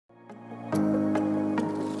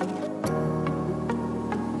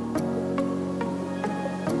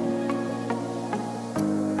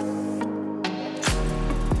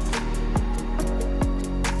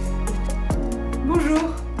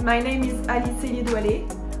My name is Alice Elidouale.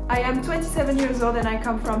 I am 27 years old and I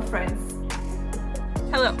come from France.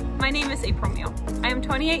 Hello, my name is April Meal. I am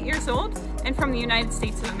 28 years old and from the United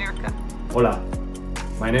States of America. Hola,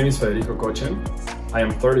 my name is Federico Cochen. I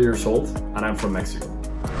am 30 years old and I'm from Mexico.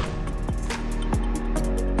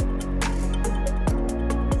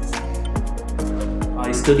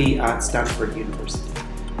 I study at Stanford University.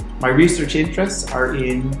 My research interests are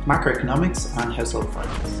in macroeconomics and household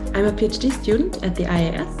finance. I'm a PhD student at the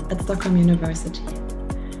IAS at Stockholm University.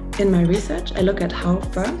 In my research, I look at how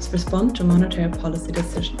firms respond to monetary policy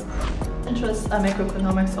decisions. Interests are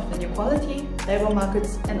macroeconomics of inequality, labor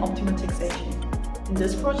markets, and optimal taxation. In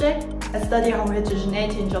this project, I study how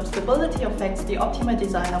heterogeneity in job stability affects the optimal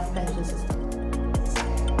design of pension systems.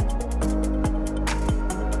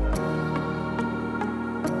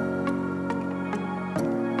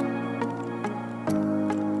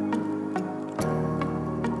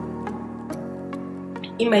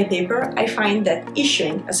 In my paper, I find that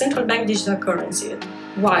issuing a central bank digital currency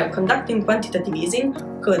while conducting quantitative easing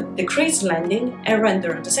could decrease lending and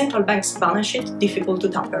render the central bank's balance sheet difficult to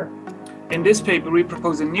tamper. In this paper, we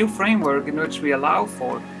propose a new framework in which we allow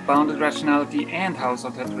for bounded rationality and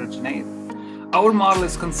household heterogeneity. Our model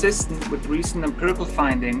is consistent with recent empirical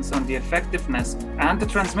findings on the effectiveness and the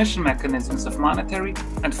transmission mechanisms of monetary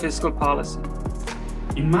and fiscal policy.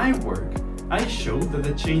 In my work, I showed that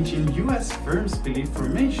the change in US firms' belief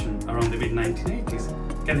formation around the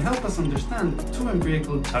mid-1980s can help us understand two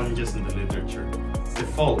empirical challenges in the literature: the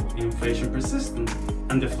fall in inflation persistence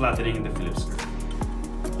and the flattening in the Phillips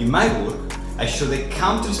curve. In my work, I show that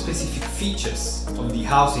country-specific features of the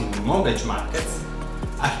housing and mortgage markets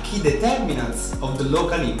are key determinants of the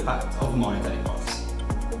local impact of monetary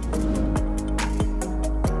policy.